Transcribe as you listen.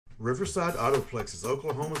Riverside Autoplex is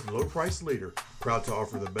Oklahoma's low-price leader, proud to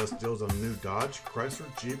offer the best deals on new Dodge, Chrysler,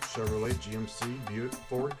 Jeep, Chevrolet, GMC, Buick,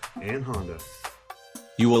 Ford, and Honda.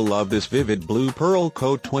 You will love this vivid blue pearl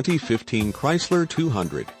coat 2015 Chrysler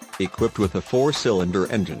 200, equipped with a 4-cylinder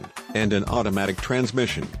engine and an automatic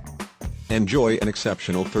transmission. Enjoy an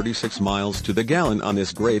exceptional 36 miles to the gallon on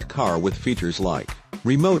this great car with features like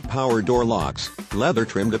remote power door locks,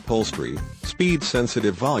 leather-trimmed upholstery,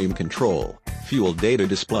 speed-sensitive volume control, fuel data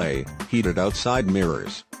display, heated outside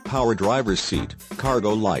mirrors, power driver's seat,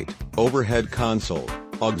 cargo light, overhead console,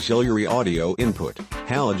 auxiliary audio input,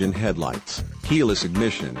 halogen headlights, keyless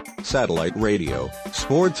ignition, satellite radio,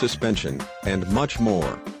 sport suspension, and much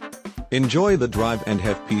more. Enjoy the drive and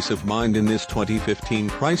have peace of mind in this 2015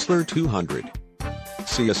 Chrysler 200.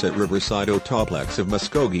 See us at Riverside Autoplex of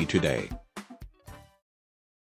Muskogee today.